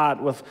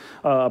Magnificat, with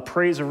a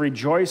praise of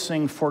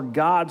rejoicing for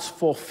God's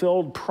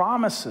fulfilled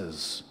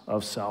promises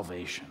of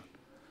salvation.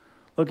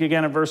 Look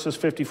again at verses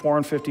 54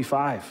 and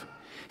 55.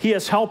 He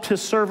has helped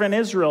his servant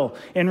Israel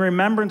in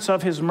remembrance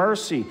of his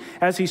mercy,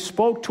 as he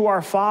spoke to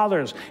our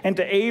fathers and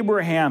to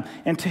Abraham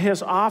and to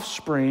his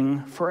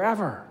offspring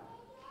forever.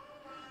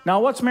 Now,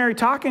 what's Mary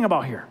talking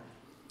about here?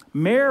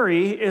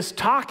 Mary is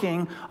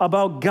talking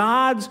about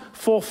God's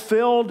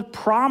fulfilled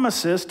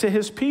promises to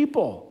his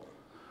people.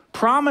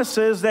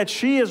 Promises that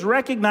she is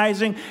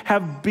recognizing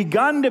have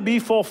begun to be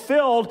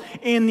fulfilled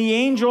in the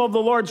angel of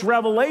the Lord's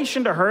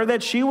revelation to her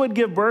that she would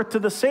give birth to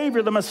the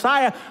Savior, the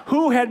Messiah,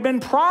 who had been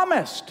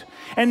promised.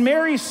 And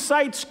Mary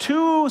cites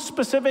two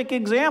specific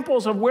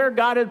examples of where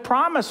God had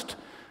promised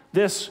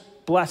this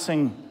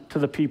blessing to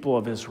the people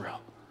of Israel.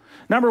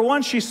 Number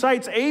one, she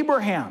cites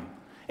Abraham.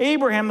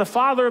 Abraham, the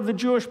father of the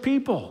Jewish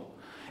people.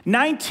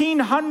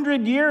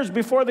 1900 years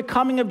before the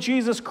coming of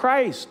Jesus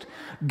Christ,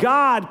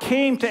 God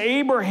came to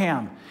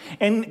Abraham,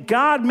 and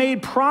God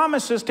made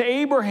promises to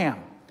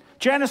Abraham.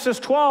 Genesis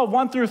 12,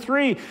 1 through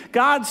 3,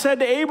 God said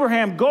to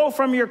Abraham, "Go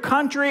from your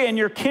country and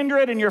your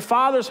kindred and your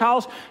father's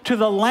house to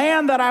the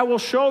land that I will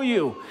show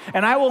you,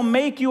 and I will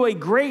make you a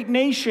great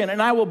nation,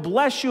 and I will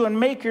bless you and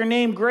make your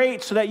name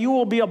great so that you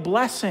will be a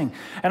blessing.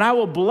 And I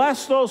will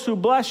bless those who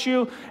bless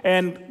you,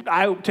 and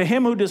to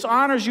him who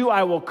dishonors you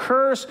I will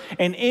curse,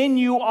 and in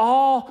you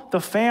all the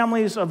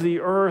families of the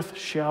earth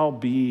shall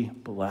be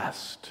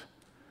blessed."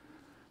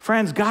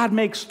 Friends, God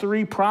makes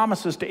three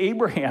promises to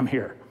Abraham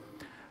here.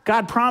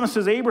 God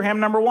promises Abraham,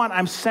 number one,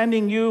 I'm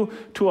sending you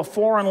to a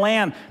foreign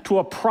land, to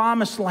a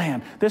promised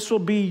land. This will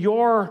be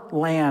your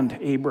land,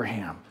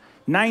 Abraham.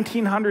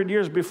 1900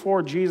 years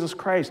before Jesus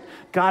Christ,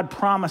 God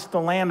promised the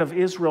land of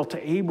Israel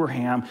to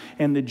Abraham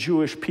and the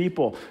Jewish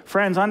people.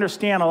 Friends,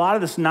 understand a lot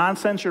of this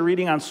nonsense you're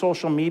reading on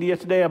social media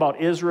today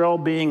about Israel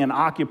being an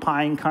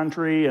occupying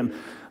country, and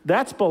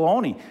that's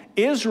baloney.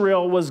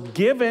 Israel was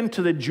given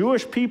to the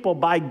Jewish people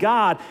by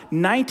God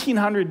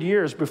 1900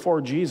 years before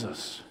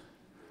Jesus.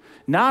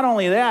 Not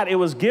only that, it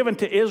was given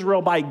to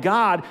Israel by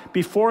God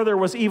before there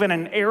was even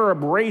an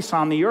Arab race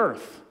on the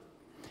earth.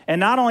 And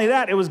not only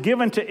that, it was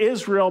given to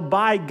Israel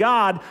by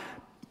God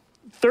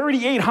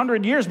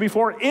 3,800 years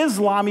before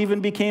Islam even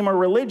became a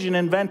religion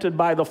invented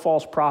by the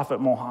false prophet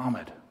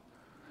Muhammad.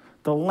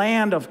 The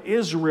land of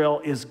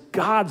Israel is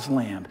God's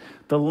land,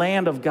 the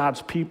land of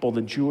God's people,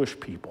 the Jewish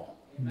people.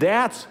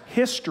 That's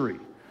history.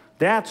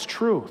 That's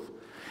truth.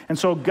 And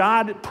so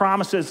God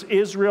promises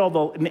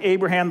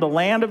Abraham the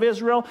land of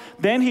Israel.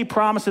 Then he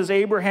promises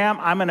Abraham,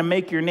 I'm going to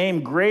make your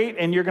name great,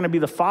 and you're going to be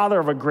the father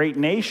of a great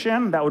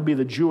nation. That would be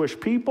the Jewish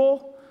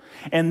people.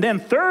 And then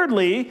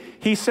thirdly,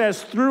 he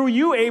says, through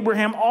you,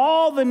 Abraham,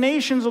 all the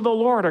nations of the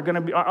Lord are going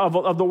to be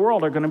of the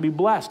world are going to be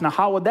blessed. Now,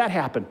 how would that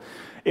happen?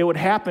 It would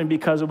happen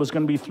because it was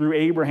going to be through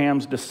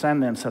Abraham's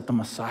descendants that the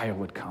Messiah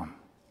would come.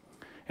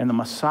 And the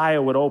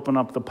Messiah would open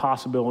up the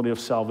possibility of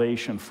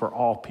salvation for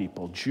all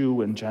people,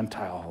 Jew and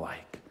Gentile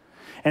alike.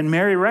 And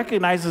Mary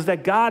recognizes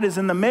that God is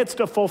in the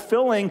midst of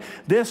fulfilling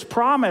this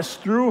promise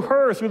through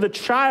her, through the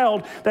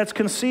child that's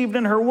conceived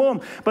in her womb.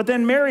 But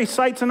then Mary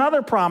cites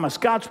another promise,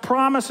 God's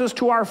promises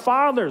to our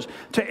fathers,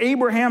 to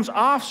Abraham's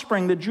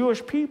offspring, the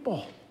Jewish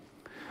people.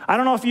 I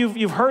don't know if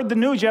you've heard the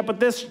news yet, but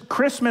this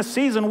Christmas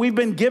season, we've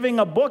been giving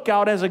a book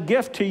out as a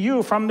gift to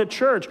you from the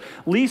church.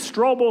 Lee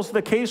Strobel's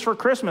The Case for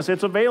Christmas.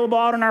 It's available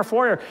out in our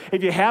foyer.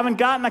 If you haven't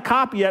gotten a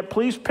copy yet,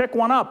 please pick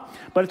one up.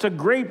 But it's a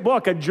great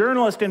book, a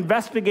journalist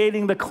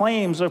investigating the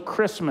claims of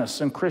Christmas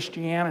and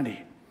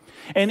Christianity.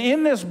 And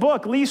in this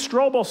book, Lee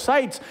Strobel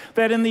cites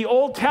that in the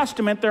Old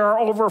Testament, there are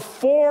over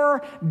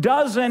 4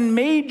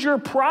 major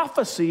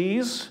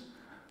prophecies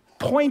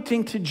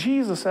pointing to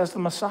Jesus as the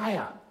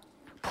Messiah.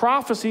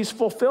 Prophecies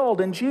fulfilled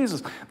in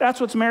Jesus.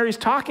 That's what Mary's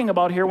talking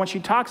about here when she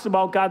talks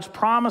about God's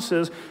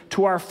promises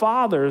to our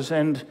fathers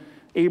and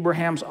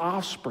Abraham's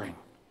offspring.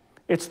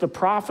 It's the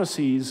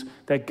prophecies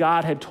that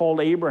God had told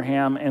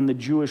Abraham and the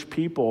Jewish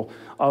people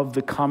of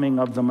the coming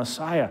of the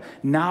Messiah,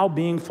 now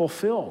being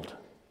fulfilled.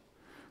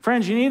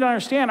 Friends, you need to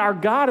understand, our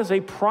God is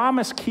a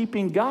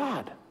promise-keeping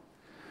God.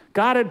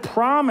 God had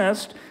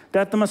promised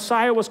that the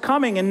Messiah was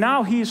coming, and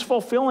now he's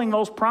fulfilling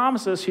those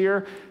promises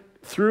here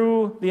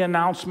through the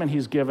announcement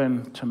he's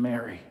given to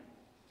Mary.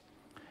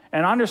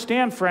 And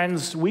understand,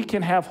 friends, we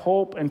can have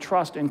hope and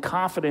trust and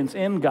confidence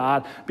in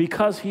God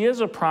because he is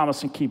a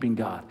promise-keeping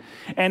God.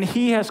 And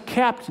he has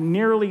kept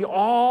nearly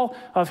all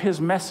of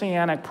his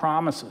messianic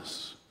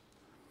promises.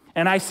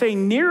 And I say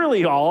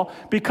nearly all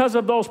because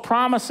of those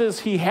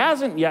promises he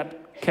hasn't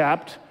yet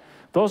kept.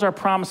 Those are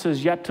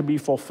promises yet to be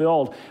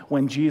fulfilled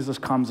when Jesus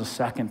comes a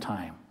second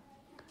time.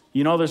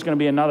 You know there's going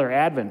to be another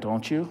Advent,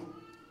 don't you?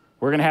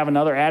 We're going to have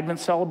another Advent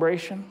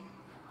celebration,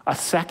 a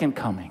second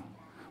coming,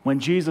 when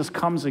Jesus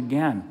comes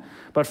again.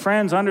 But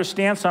friends,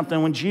 understand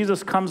something. When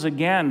Jesus comes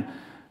again,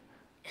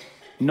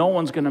 no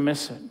one's going to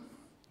miss it.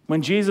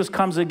 When Jesus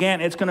comes again,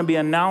 it's going to be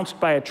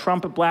announced by a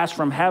trumpet blast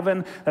from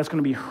heaven that's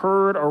going to be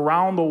heard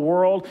around the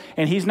world.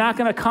 And he's not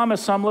going to come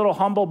as some little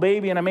humble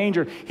baby in a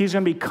manger. He's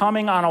going to be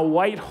coming on a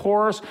white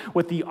horse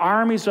with the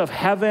armies of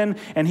heaven,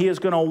 and he is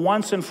going to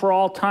once and for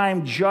all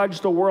time judge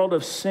the world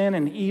of sin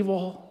and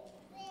evil.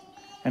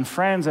 And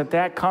friends, at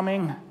that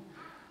coming,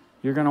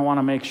 you're going to want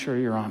to make sure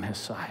you're on his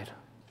side.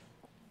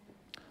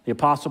 The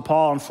Apostle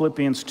Paul in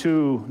Philippians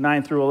 2,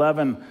 9 through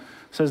 11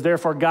 says,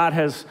 therefore God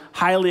has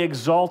highly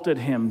exalted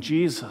him,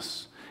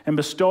 Jesus, and and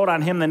bestowed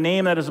on him the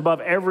name that is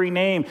above every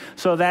name,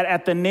 so that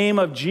at the name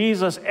of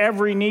Jesus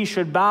every knee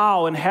should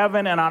bow in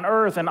heaven and on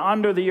earth and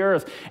under the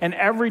earth, and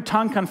every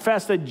tongue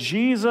confess that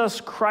Jesus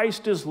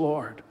Christ is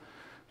Lord,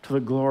 to the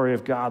glory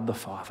of God the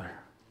Father.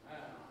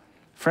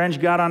 Friends,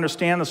 you got to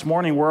understand this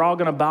morning, we're all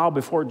going to bow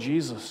before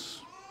Jesus.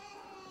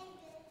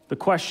 The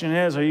question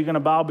is, are you going to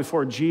bow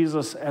before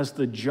Jesus as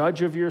the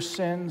judge of your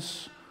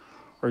sins,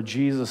 or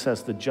Jesus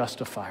as the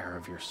justifier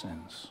of your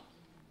sins?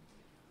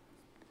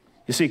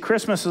 You see,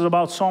 Christmas is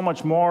about so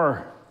much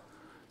more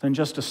than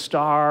just a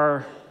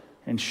star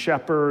and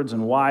shepherds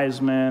and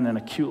wise men and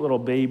a cute little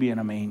baby in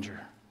a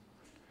manger.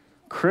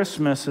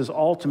 Christmas is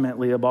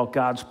ultimately about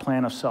God's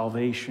plan of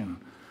salvation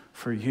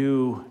for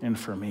you and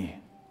for me.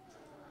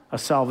 A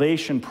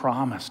salvation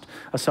promised,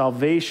 a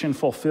salvation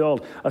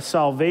fulfilled, a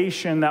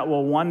salvation that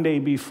will one day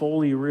be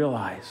fully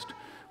realized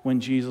when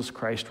Jesus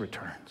Christ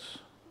returns.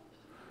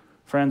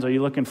 Friends, are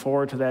you looking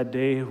forward to that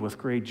day with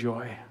great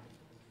joy?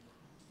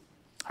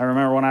 I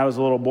remember when I was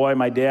a little boy,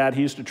 my dad,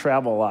 he used to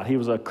travel a lot. He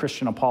was a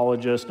Christian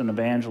apologist and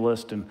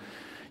evangelist, and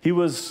he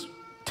was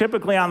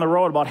typically on the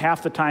road about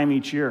half the time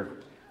each year.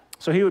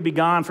 So he would be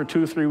gone for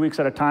 2 or 3 weeks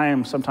at a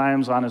time,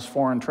 sometimes on his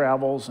foreign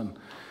travels. And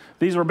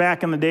these were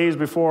back in the days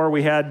before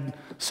we had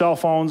cell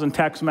phones and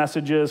text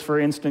messages for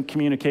instant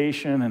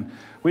communication. And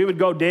we would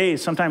go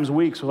days, sometimes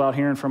weeks, without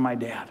hearing from my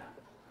dad.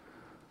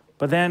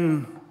 But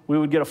then we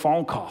would get a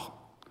phone call,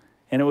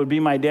 and it would be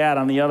my dad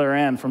on the other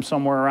end from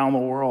somewhere around the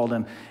world.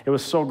 And it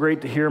was so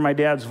great to hear my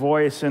dad's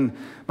voice. And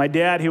my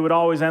dad, he would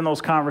always end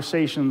those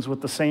conversations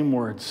with the same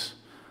words: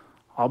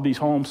 "I'll be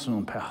home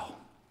soon, pal.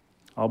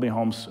 I'll be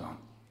home soon."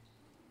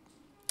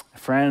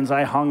 Friends,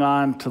 I hung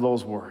on to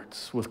those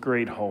words with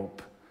great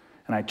hope.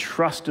 And I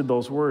trusted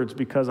those words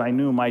because I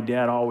knew my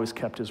dad always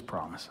kept his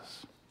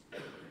promises.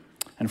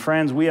 And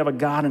friends, we have a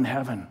God in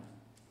heaven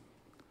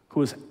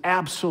who is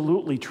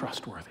absolutely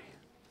trustworthy.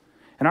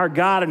 And our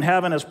God in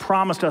heaven has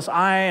promised us,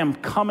 "I am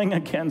coming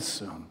again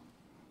soon."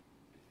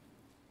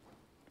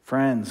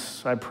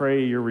 Friends, I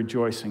pray you're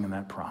rejoicing in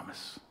that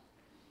promise.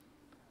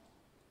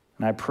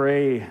 And I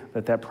pray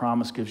that that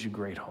promise gives you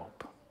great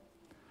hope.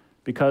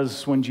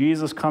 Because when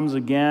Jesus comes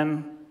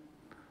again,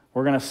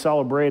 we're going to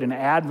celebrate an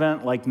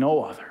Advent like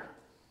no other.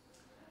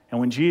 And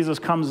when Jesus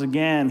comes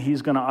again,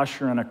 he's going to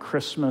usher in a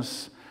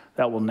Christmas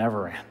that will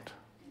never end.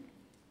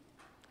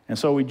 And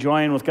so we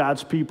join with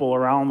God's people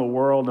around the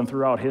world and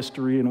throughout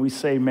history, and we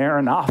say,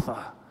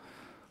 "Maranatha,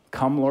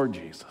 come Lord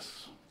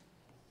Jesus."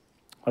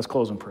 Let's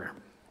close in prayer.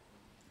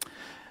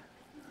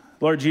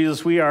 Lord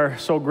Jesus, we are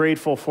so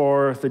grateful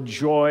for the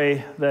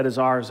joy that is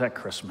ours at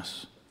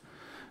Christmas.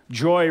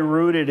 Joy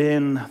rooted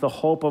in the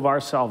hope of our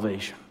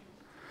salvation.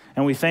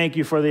 And we thank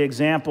you for the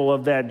example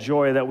of that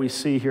joy that we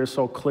see here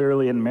so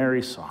clearly in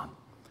Mary's song,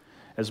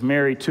 as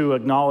Mary too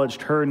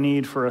acknowledged her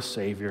need for a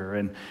Savior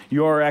and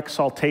your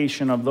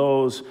exaltation of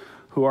those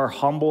who are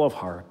humble of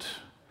heart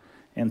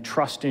and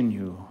trust in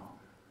you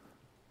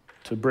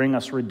to bring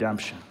us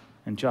redemption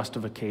and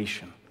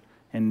justification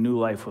and new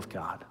life with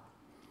God.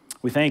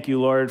 We thank you,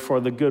 Lord, for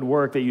the good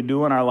work that you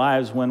do in our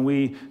lives when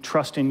we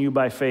trust in you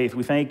by faith.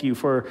 We thank you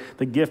for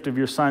the gift of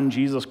your Son,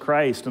 Jesus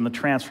Christ, and the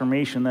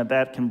transformation that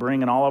that can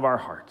bring in all of our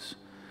hearts.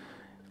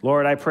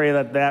 Lord, I pray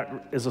that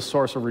that is a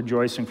source of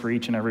rejoicing for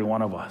each and every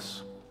one of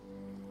us.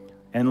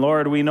 And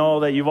Lord, we know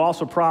that you've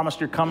also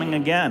promised you're coming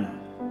again.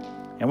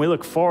 And we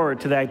look forward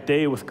to that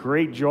day with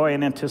great joy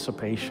and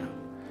anticipation.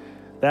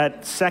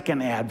 That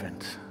second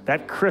Advent,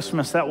 that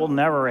Christmas that will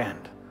never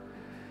end.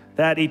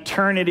 That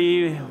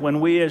eternity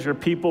when we as your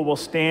people will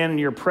stand in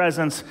your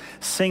presence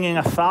singing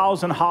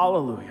 1,000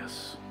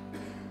 hallelujahs,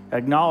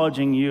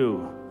 acknowledging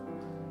you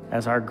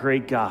as our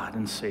great God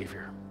and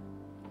Savior.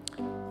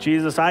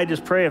 Jesus, I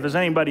just pray if there's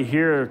anybody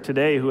here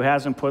today who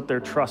hasn't put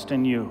their trust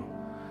in you,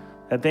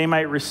 that they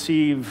might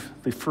receive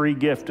the free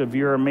gift of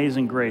your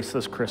amazing grace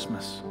this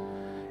Christmas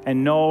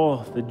and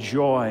know the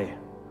joy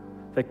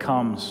that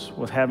comes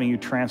with having you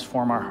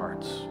transform our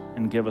hearts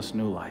and give us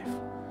new life.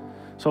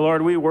 So,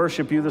 Lord, we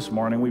worship you this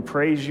morning. We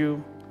praise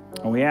you,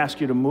 and we ask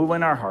you to move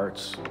in our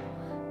hearts.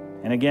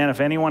 And again, if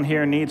anyone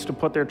here needs to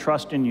put their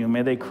trust in you,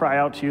 may they cry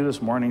out to you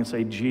this morning and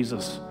say,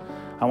 "Jesus,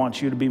 I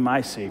want you to be my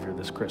Savior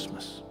this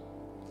Christmas."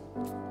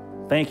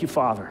 Thank you,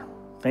 Father.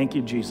 Thank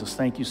you, Jesus.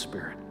 Thank you,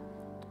 Spirit.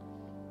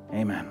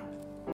 Amen.